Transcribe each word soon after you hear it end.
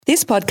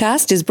This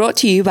podcast is brought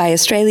to you by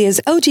Australia's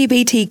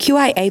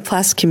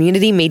LGBTQIA+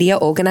 community media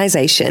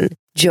organisation,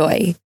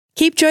 Joy.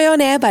 Keep Joy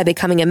on air by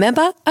becoming a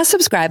member, a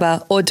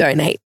subscriber, or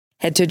donate.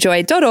 Head to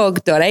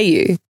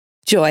joy.org.au.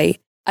 Joy,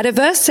 a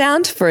diverse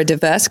sound for a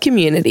diverse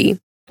community.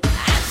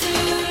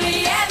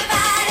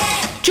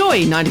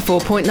 Joy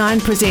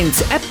 94.9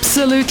 presents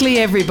Absolutely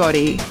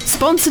Everybody,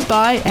 sponsored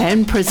by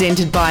and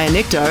presented by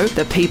Anecto,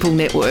 the People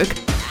Network.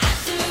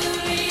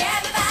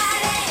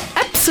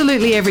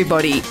 Absolutely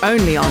Everybody,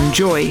 only on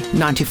Joy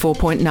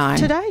 94.9.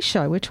 Today's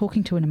show, we're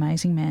talking to an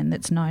amazing man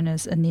that's known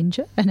as a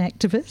ninja, an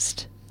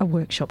activist, a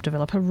workshop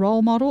developer,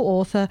 role model,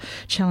 author,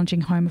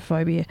 challenging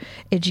homophobia,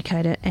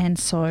 educator, and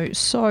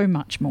so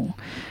much more.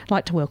 I'd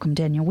like to welcome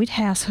Daniel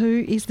Witthaus,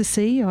 who is the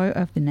CEO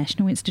of the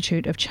National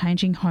Institute of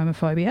Changing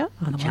Homophobia.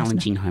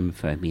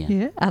 Homophobia.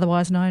 Yeah,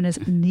 otherwise known as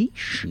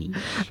Niche.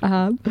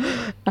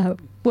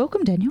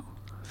 Welcome, Daniel.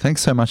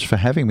 Thanks so much for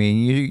having me.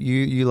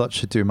 You lot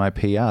should do my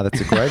PR.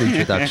 That's a great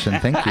introduction.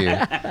 Thank you.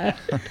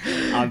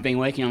 I've been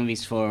working on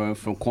this for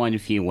quite a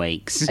few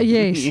weeks.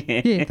 Yes.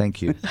 Yeah.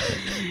 Thank you.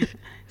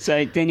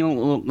 So, Daniel,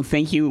 look,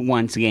 thank you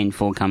once again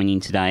for coming in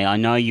today. I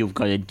know you've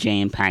got a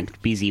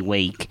jam-packed, busy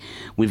week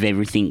with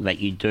everything that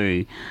you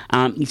do.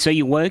 So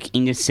you work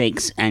in the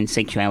sex and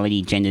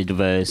sexuality, gender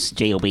diverse,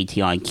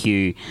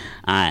 GLBTIQ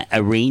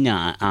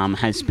arena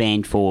has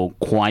spanned for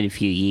quite a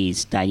few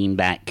years, dating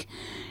back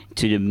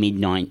to the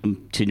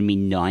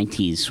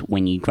mid-90s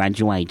when you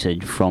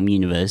graduated from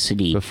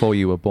university. Before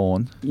you were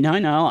born.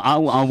 No, I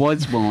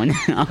was born.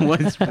 I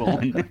was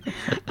born.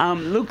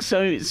 Look,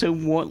 so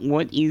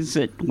what is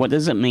it? What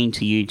does it mean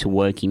to you to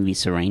work in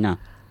this arena?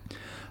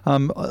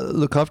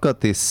 Look, I've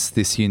got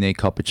this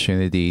unique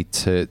opportunity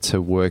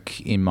to work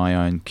in my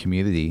own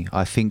community.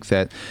 I think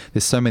that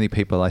there's so many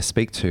people I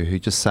speak to who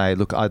just say,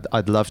 look,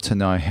 I'd love to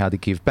know how to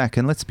give back.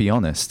 And let's be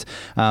honest,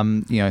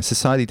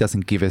 society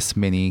doesn't give us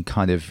many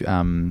kind of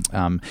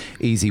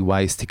easy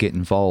ways to get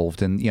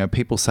involved. And,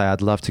 people say,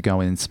 I'd love to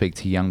go in and speak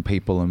to young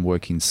people and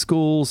work in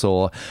schools,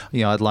 or,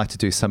 I'd like to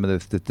do some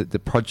of the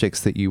projects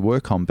that you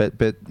work on. But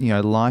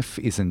life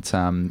isn't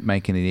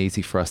making it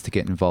easy for us to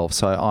get involved.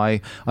 So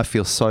I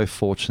feel so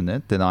fortunate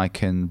that I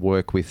can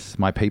work with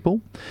my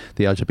people,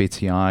 the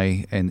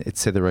LGBTI and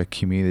etc.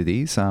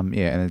 communities. And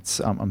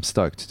it's I'm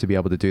stoked to be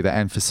able to do that,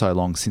 and for so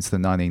long, since the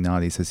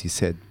 1990s, as you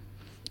said.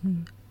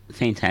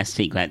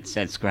 Fantastic,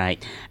 that's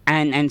great.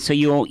 And so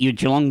you're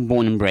Geelong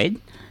born and bred.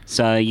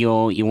 So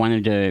you're one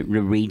of the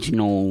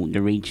regional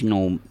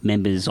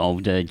members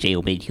of the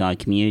GLBTI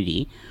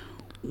community.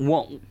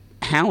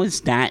 How has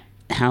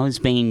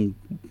being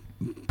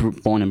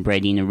born and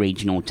bred in a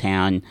regional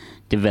town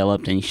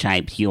developed and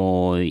shaped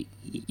your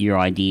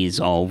ideas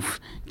of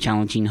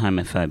challenging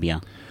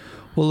homophobia?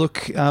 Well,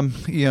 look,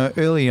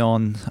 early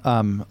on,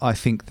 I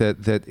think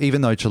that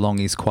even though Geelong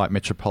is quite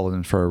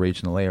metropolitan for a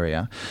regional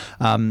area,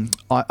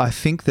 I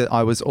think that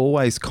I was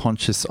always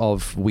conscious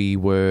of we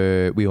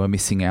were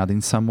missing out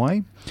in some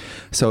way.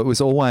 So it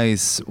was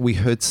always, we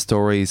heard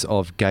stories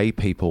of gay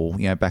people,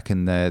 back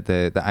in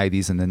the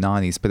 80s and the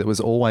 90s, but it was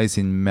always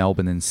in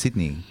Melbourne and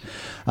Sydney.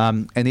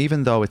 And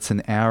even though it's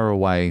an hour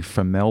away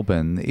from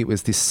Melbourne, it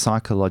was this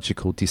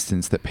psychological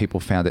distance that people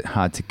found it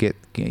hard to get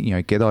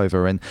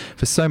over. And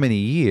for so many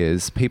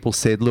years, people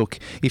said, look,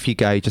 if you're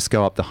gay, just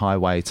go up the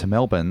highway to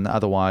Melbourne.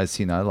 Otherwise,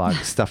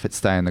 stuff it,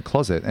 stay in the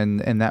closet.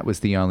 And that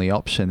was the only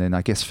option. And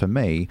I guess for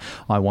me,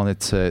 I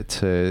wanted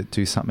to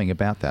do something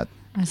about that.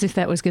 As if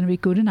that was going to be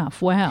good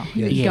enough. Wow.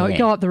 Yeah.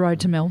 Go up the road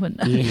to Melbourne.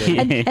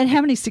 Yeah. And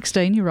how many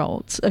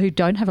 16-year-olds who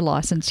don't have a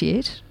licence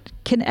yet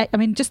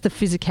just the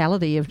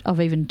physicality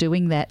of even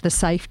doing that, the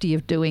safety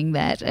of doing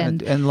that,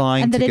 and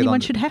lying and that to anyone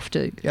should have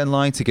to. And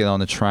lying to get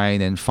on a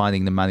train and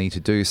finding the money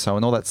to do so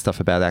and all that stuff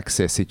about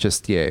access,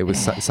 it was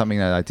something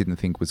that I didn't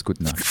think was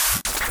good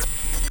enough.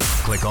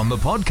 Click on the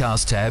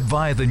podcast tab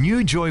via the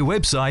new Joy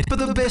website for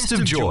the best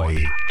of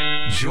Joy.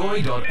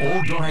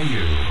 Joy.org.au.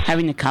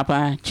 Having a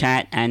cuppa,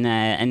 chat, and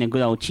a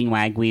good old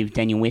chinwag with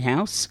Daniel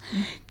Witthaus.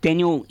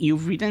 Daniel,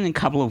 you've written a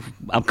couple of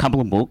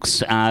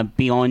books.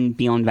 Beyond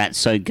That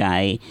So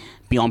Gay,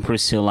 Beyond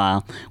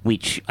Priscilla,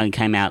 which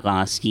came out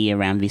last year,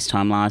 around this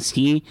time last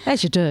year.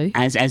 As you do.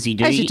 As you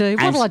do. As you do.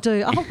 What'll I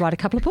do? I'll write a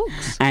couple of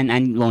books.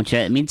 And launch it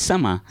at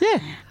Midsummer. Yeah.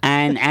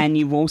 And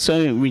you've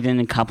also written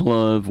a couple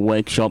of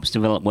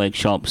developed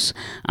workshops,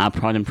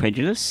 Pride and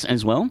Prejudice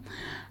as well.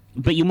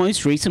 But your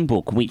most recent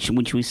book, which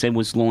we said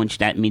was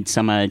launched at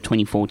Midsummer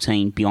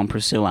 2014, Beyond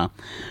Priscilla,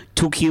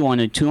 took you on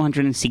a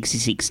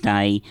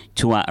 266-day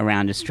tour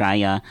around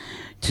Australia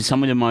to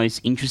some of the most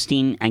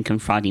interesting and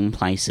confronting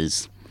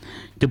places.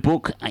 The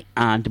book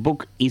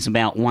is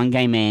about one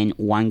gay man,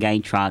 one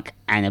gay truck,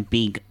 and a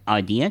big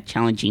idea,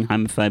 challenging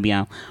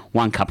homophobia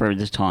one cuppa at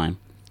a time.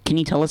 Can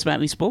you tell us about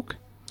this book?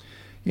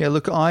 Yeah,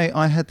 look,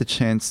 I had the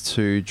chance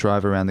to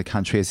drive around the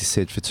country, as you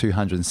said, for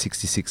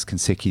 266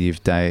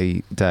 consecutive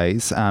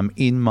days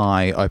in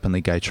my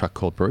openly gay truck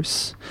called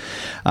Bruce.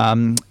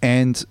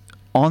 And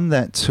on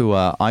that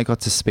tour, I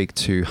got to speak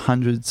to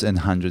hundreds and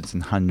hundreds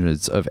and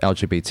hundreds of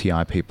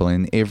LGBTI people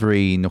in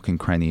every nook and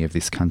cranny of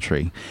this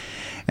country.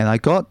 And I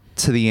got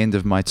to the end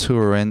of my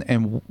tour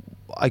and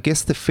I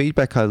guess the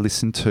feedback I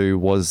listened to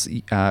was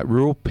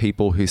rural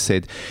people who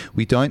said,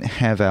 we don't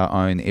have our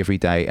own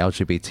everyday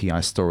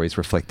LGBTI stories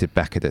reflected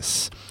back at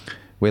us.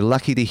 We're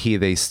lucky to hear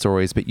these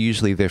stories, but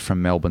usually they're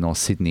from Melbourne or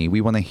Sydney. We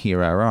want to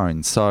hear our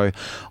own. So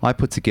I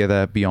put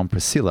together Beyond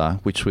Priscilla,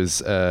 which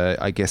was,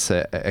 I guess,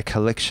 a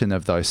collection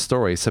of those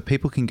stories so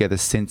people can get a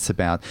sense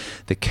about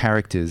the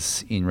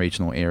characters in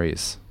regional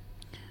areas.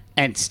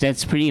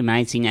 That's pretty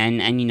amazing.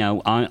 And you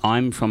know,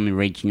 I'm from a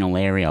regional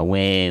area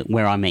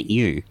where I met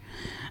you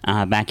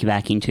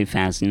back in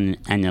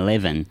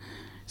 2011.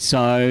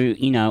 So,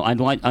 you know, I'd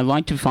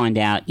like to find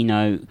out, you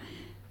know,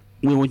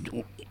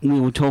 we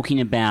were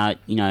talking about,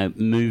 you know,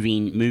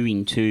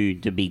 moving to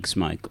the Big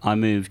Smoke. I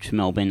moved to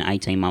Melbourne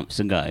 18 months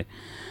ago.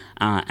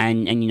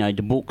 And you know,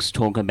 the books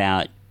talk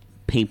about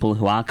people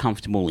who are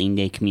comfortable in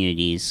their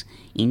communities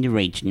in the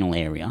regional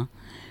area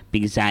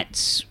because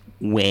that's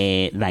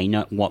where they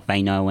know what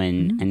they know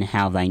and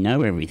how they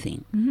know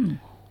everything.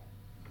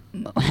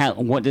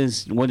 What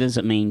does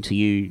it mean to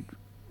you?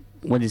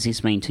 What does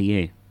this mean to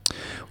you?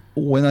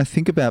 When I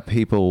think about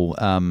people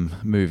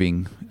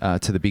moving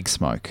to the Big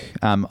Smoke,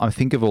 I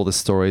think of all the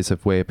stories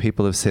of where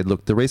people have said,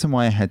 look, the reason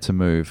why I had to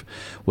move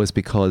was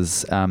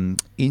because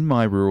in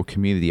my rural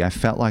community, I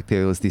felt like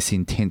there was this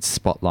intense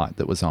spotlight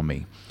that was on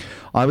me.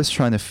 I was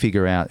trying to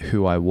figure out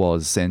who I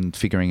was and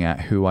figuring out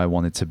who I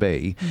wanted to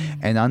be.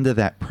 And under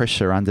that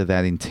pressure, under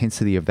that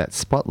intensity of that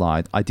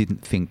spotlight, I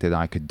didn't think that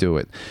I could do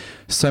it.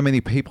 So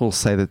many people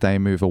say that they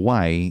move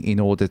away in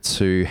order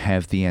to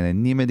have the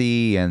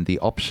anonymity and the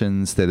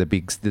options that the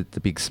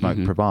Big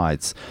Smoke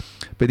provides.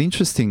 But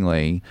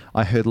interestingly,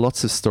 I heard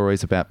lots of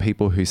stories about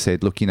people who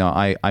said, look, you know,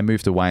 I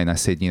moved away and I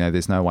said, you know,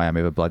 there's no way I'm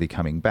ever bloody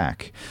coming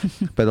back.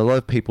 But a lot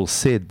of people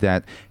said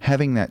that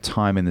having that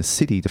time in the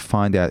city to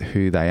find out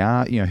who they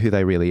are, you know, who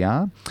they really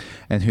are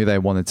and who they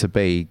wanted to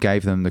be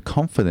gave them the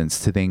confidence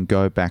to then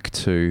go back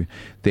to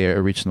their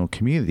original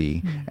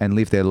community and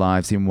live their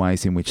lives in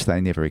ways in which they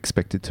never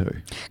expected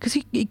to. Because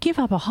you give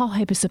up a whole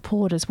heap of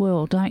support as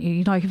well, don't you?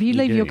 You know, if you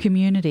leave your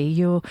community,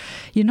 you're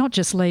not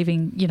just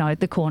leaving, you know,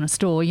 the corner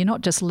store. You're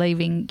not just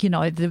leaving, you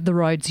know, the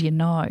roads you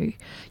know.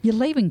 You're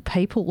leaving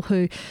people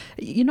who,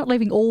 you're not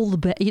leaving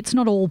it's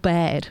not all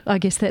bad. I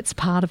guess that's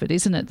part of it,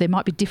 isn't it? There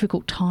might be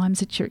difficult times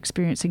that you're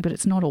experiencing, but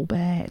it's not all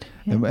bad.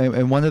 Yeah.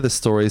 And one of the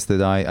stories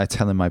that I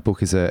tell in my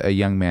book is a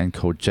young man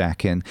called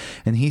Jack, and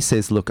he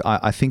says, look,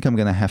 I think I'm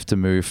going to have to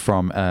move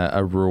from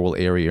a rural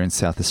area in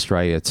South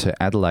Australia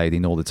to Adelaide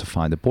in order to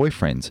find a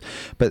boyfriend.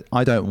 But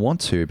I don't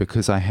want to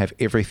because I have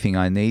everything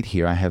I need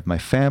here. I have my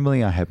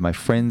family, I have my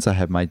friends, I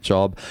have my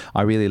job.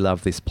 I really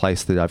love this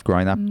place that I've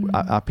grown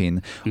up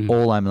in.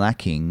 All I'm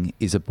lacking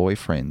is a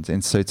boyfriend.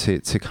 And so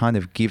to kind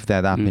of give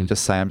that up and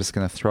just say, I'm just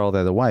going to throw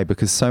that away,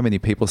 because so many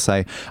people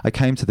say, I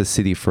came to the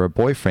city for a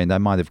boyfriend. I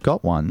might have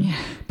got one,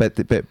 but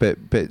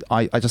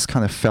I just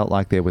kind of felt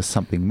like there was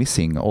something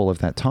missing all of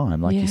that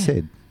time, like you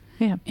said.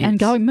 Yeah,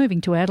 and moving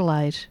to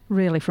Adelaide,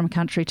 really, from a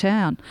country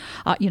town,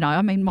 you know,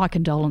 I mean, my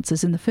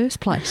condolences in the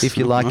first place. If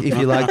you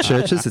like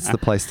churches, it's the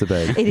place to be.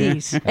 It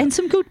is, and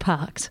some good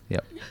parks.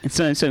 Yep.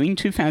 So in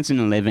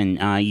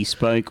 2011, you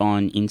spoke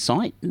on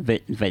Insight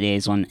that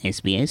airs on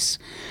SBS,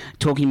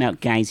 talking about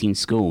gays in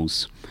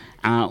schools.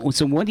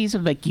 So what is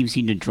it that gives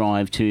you the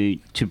drive to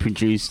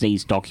produce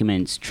these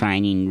documents,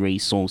 training,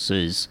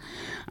 resources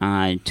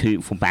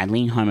for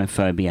battling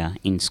homophobia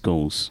in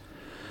schools?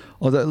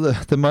 Well,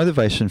 the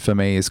motivation for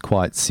me is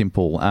quite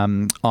simple.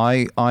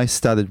 I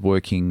started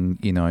working,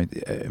 you know,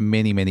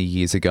 many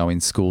years ago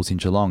in schools in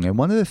Geelong, and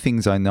one of the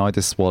things I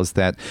noticed was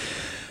that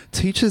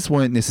teachers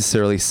weren't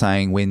necessarily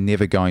saying we're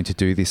never going to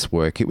do this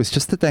work. It was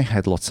just that they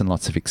had lots and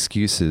lots of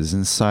excuses.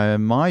 And so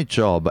my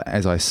job,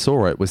 as I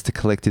saw it, was to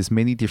collect as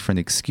many different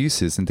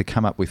excuses and to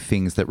come up with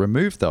things that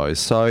remove those.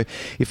 So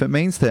if it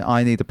means that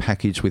I need a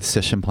package with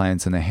session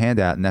plans and a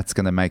handout and that's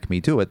going to make me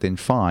do it, then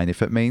fine.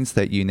 If it means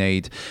that you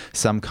need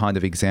some kind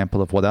of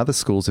example of what other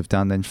schools have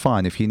done, then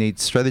fine. If you need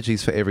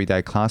strategies for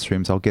everyday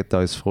classrooms, I'll get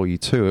those for you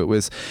too. It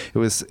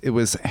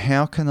was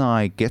how can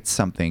I get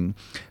something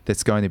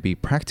that's going to be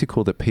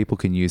practical that people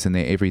can use in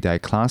their everyday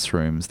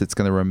classrooms, that's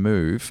going to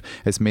remove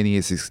as many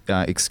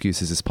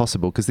excuses as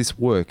possible, because this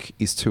work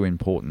is too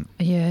important.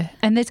 Yeah,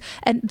 and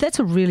that's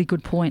a really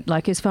good point.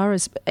 Like, as far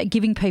as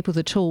giving people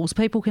the tools,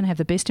 people can have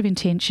the best of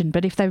intention,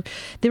 but if they're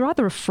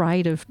either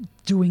afraid of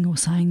doing or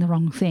saying the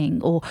wrong thing,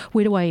 or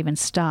where do I even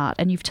start?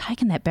 And you've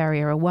taken that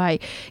barrier away.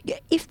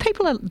 If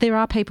there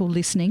are people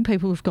listening,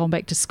 people who've gone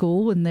back to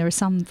school, and there are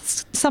some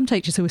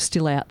teachers who are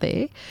still out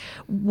there,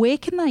 where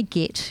can they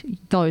get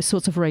those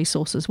sorts of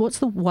resources? What's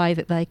the way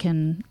that they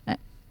can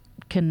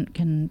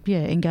can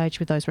engage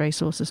with those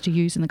resources to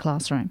use in the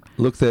classroom?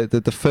 Look,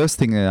 the first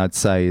thing that I'd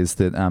say is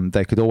that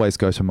they could always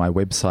go to my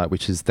website,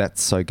 which is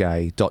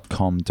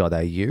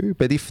that'ssogay.com.au.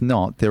 But if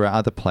not, there are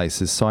other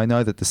places. So I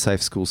know that the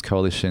Safe Schools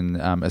Coalition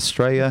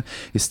Australia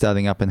is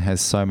starting up and has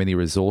so many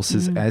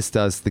resources, as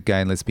does the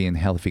Gay and Lesbian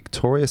Health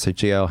Victoria. So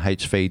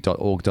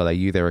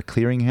glhv.org.au. They're a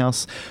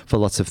clearinghouse for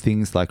lots of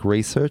things like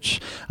research.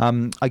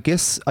 I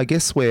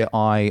guess where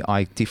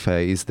I differ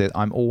is that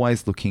I'm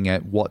always looking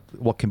at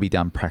what can be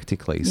done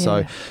practically.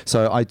 So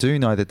I do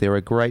know that there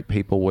are great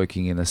people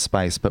working in the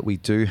space, but we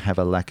do have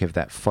a lack of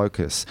that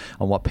focus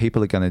on what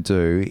people are going to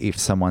do if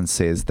someone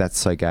says that's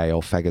so gay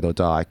or faggot or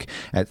dyke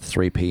at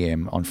 3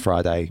 p.m. on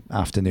Friday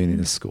afternoon in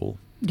a school.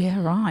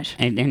 Yeah, right.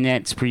 And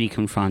that's pretty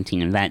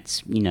confronting. And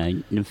that's,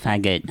 the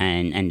faggot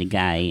and the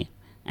gay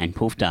and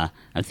poofta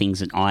are things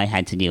that I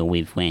had to deal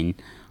with when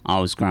I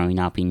was growing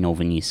up in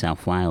northern New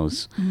South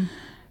Wales.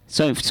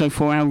 So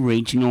for our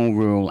regional,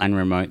 rural and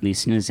remote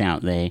listeners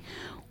out there,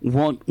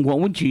 what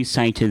would you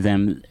say to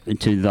them,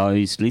 to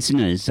those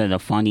listeners that are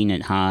finding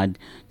it hard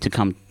to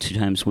come to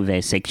terms with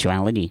their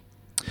sexuality?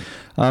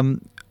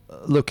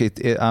 Look,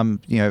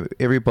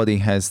 everybody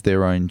has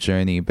their own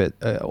journey, but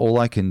all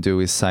I can do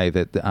is say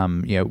that,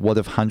 what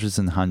have hundreds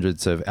and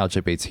hundreds of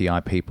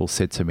LGBTI people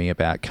said to me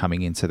about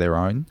coming into their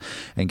own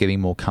and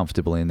getting more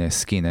comfortable in their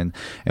skin.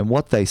 And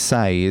what they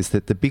say is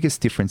that the biggest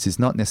difference is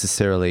not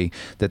necessarily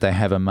that they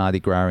have a Mardi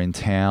Gras in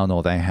town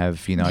or they have,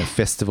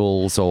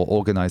 festivals or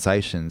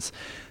organisations.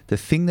 The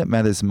thing that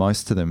matters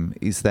most to them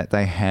is that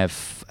they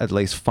have at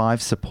least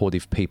 5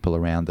 supportive people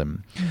around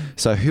them.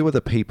 So who are the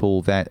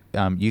people that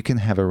you can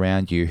have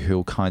around you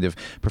who'll kind of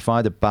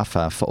provide a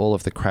buffer for all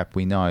of the crap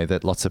we know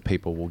that lots of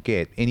people will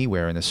get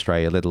anywhere in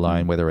Australia, let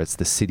alone whether it's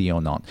the city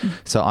or not.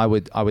 So I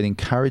would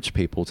encourage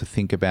people to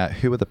think about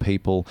who are the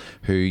people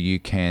who you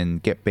can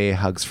get bear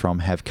hugs from,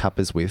 have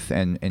cuppas with,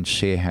 and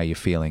share how you're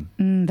feeling.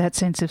 That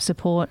sense of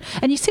support.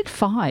 And you said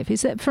 5.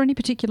 Is that for any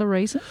particular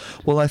reason?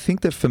 Well, I think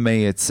that for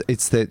me, it's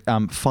that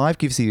 5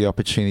 gives you the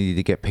opportunity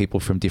to get people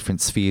from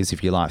different spheres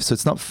of your life. So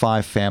it's not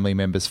 5 family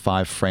members,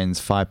 5 friends,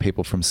 5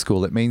 people from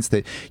school. It means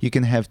that you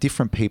can have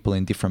different people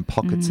in different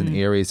pockets and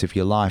areas of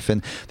your life.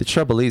 And the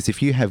trouble is,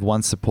 if you have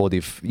one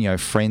supportive,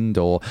 friend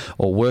or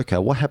worker,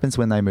 what happens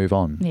when they move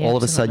on? All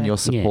of a sudden, your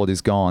support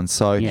is gone.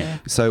 So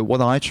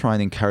what I try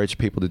and encourage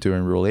people to do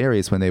in rural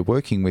areas when they're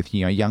working with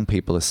young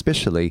people,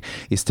 especially,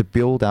 is to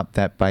build up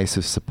that base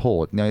of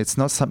support. Now, it's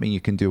not something you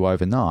can do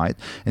overnight,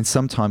 and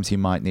sometimes you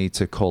might need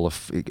to call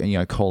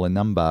a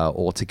number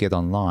or to get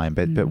online,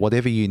 but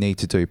whatever you need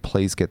to do,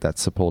 please get that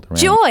support around.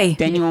 Joy!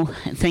 Daniel,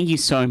 thank you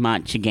so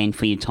much again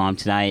for your time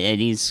today. It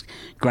is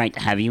great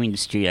to have you in the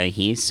studio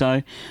here.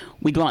 So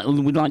we'd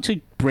like to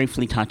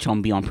briefly touch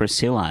on Beyond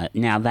Priscilla.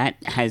 Now, that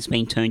has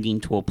been turned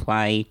into a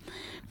play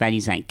that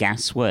is at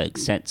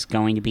Gasworks. That's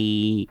going to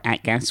be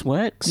at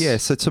Gasworks? Yeah,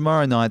 so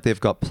tomorrow night they've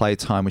got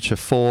playtime, which are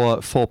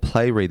four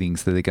play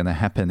readings that are going to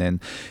happen. And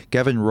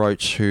Gavin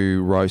Roach,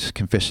 who wrote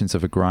Confessions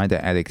of a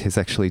Grindr Addict, has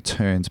actually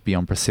turned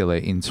Beyond Priscilla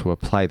into a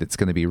play that's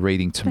going to be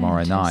reading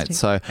tomorrow night.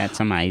 So that's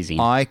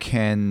amazing. I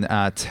can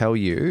tell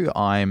you,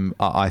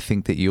 I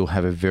think that you'll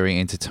have a very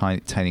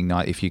entertaining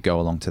night if you go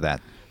along to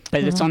that.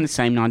 But it's on the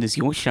same night as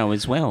your show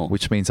as well.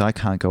 Which means I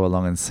can't go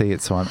along and see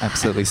it, so I'm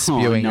absolutely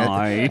spewing it.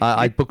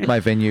 I booked my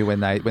venue when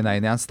they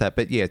announced that.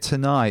 But yeah,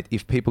 tonight,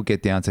 if people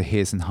get down to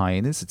Hares and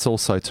Hyenas, it's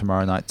also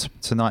tonight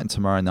and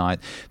tomorrow night.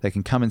 They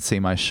can come and see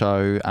my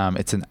show.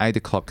 It's an 8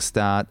 o'clock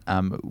start.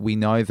 We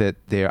know that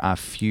there are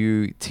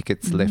few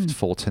tickets left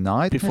for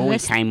tonight. Before we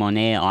came on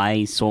air,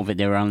 I saw that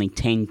there were only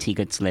 10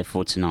 tickets left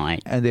for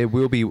tonight. And there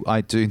will be,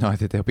 I do know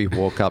that there'll be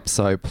walk-ups,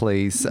 so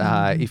please,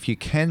 if you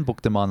can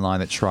book them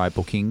online at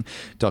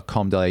trybooking.com.au,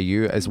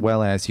 as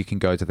well as you can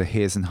go to the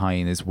Hares and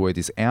Hyenas Word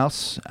Is Out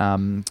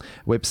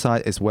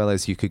website, as well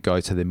as you could go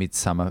to the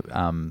Midsummer,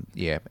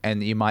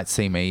 and you might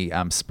see me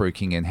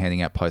spruiking and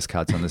handing out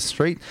postcards on the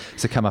street,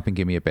 so come up and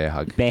give me a bear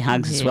hug. Bear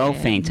hugs as well,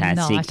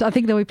 fantastic. Nice. I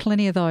think there'll be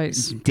plenty of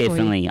those.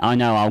 Definitely. I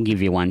know I'll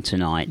give you one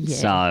tonight,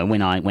 so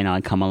when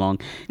I come along.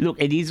 Look,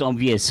 it is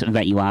obvious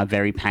that you are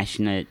very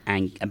passionate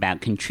and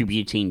about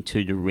contributing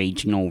to the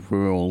regional,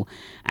 rural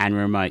and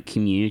remote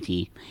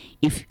community.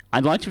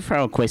 I'd like to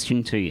throw a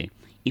question to you.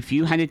 If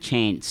you had a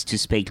chance to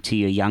speak to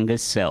your younger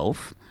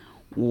self,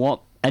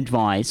 what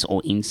advice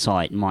or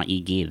insight might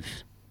you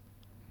give?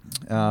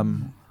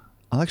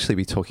 I'll actually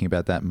be talking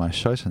about that in my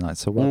show tonight.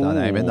 So well done,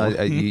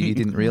 Eamon. You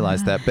didn't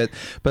realise that,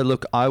 but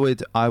look, I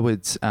would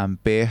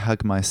bear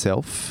hug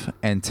myself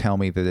and tell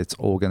me that it's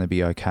all going to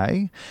be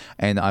okay,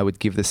 and I would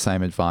give the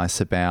same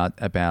advice about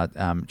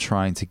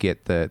trying to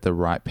get the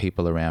right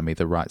people around me,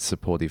 the right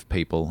supportive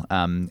people,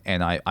 and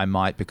I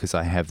might, because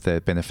I have the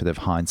benefit of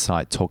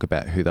hindsight, talk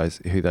about who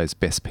those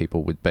best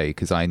people would be,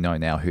 because I know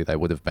now who they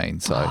would have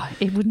been. So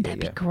wouldn't that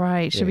be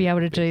great to be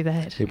able to do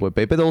that? It would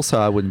be, but also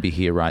I wouldn't be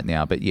here right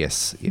now. But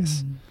yes.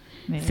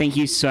 Thank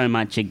you so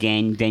much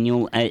again,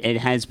 Daniel. It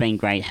has been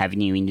great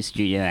having you in the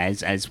studio,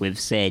 as we've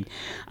said.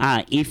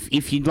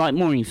 If you'd like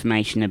more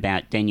information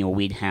about Daniel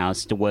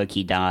Witthaus, the work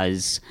he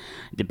does,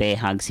 the bear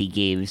hugs he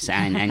gives,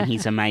 and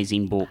his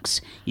amazing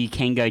books, you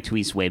can go to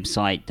his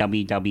website,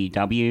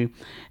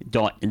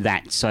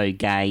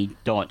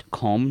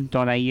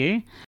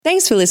 www.thatsogay.com.au.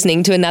 Thanks for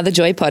listening to another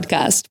Joy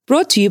podcast,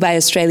 brought to you by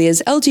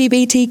Australia's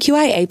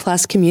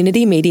LGBTQIA+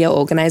 community media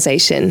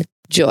organisation,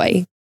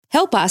 Joy.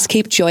 Help us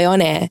keep Joy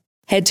on air.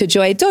 Head to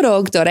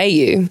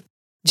joy.org.au.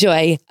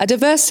 Joy, a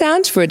diverse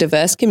sound for a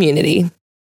diverse community.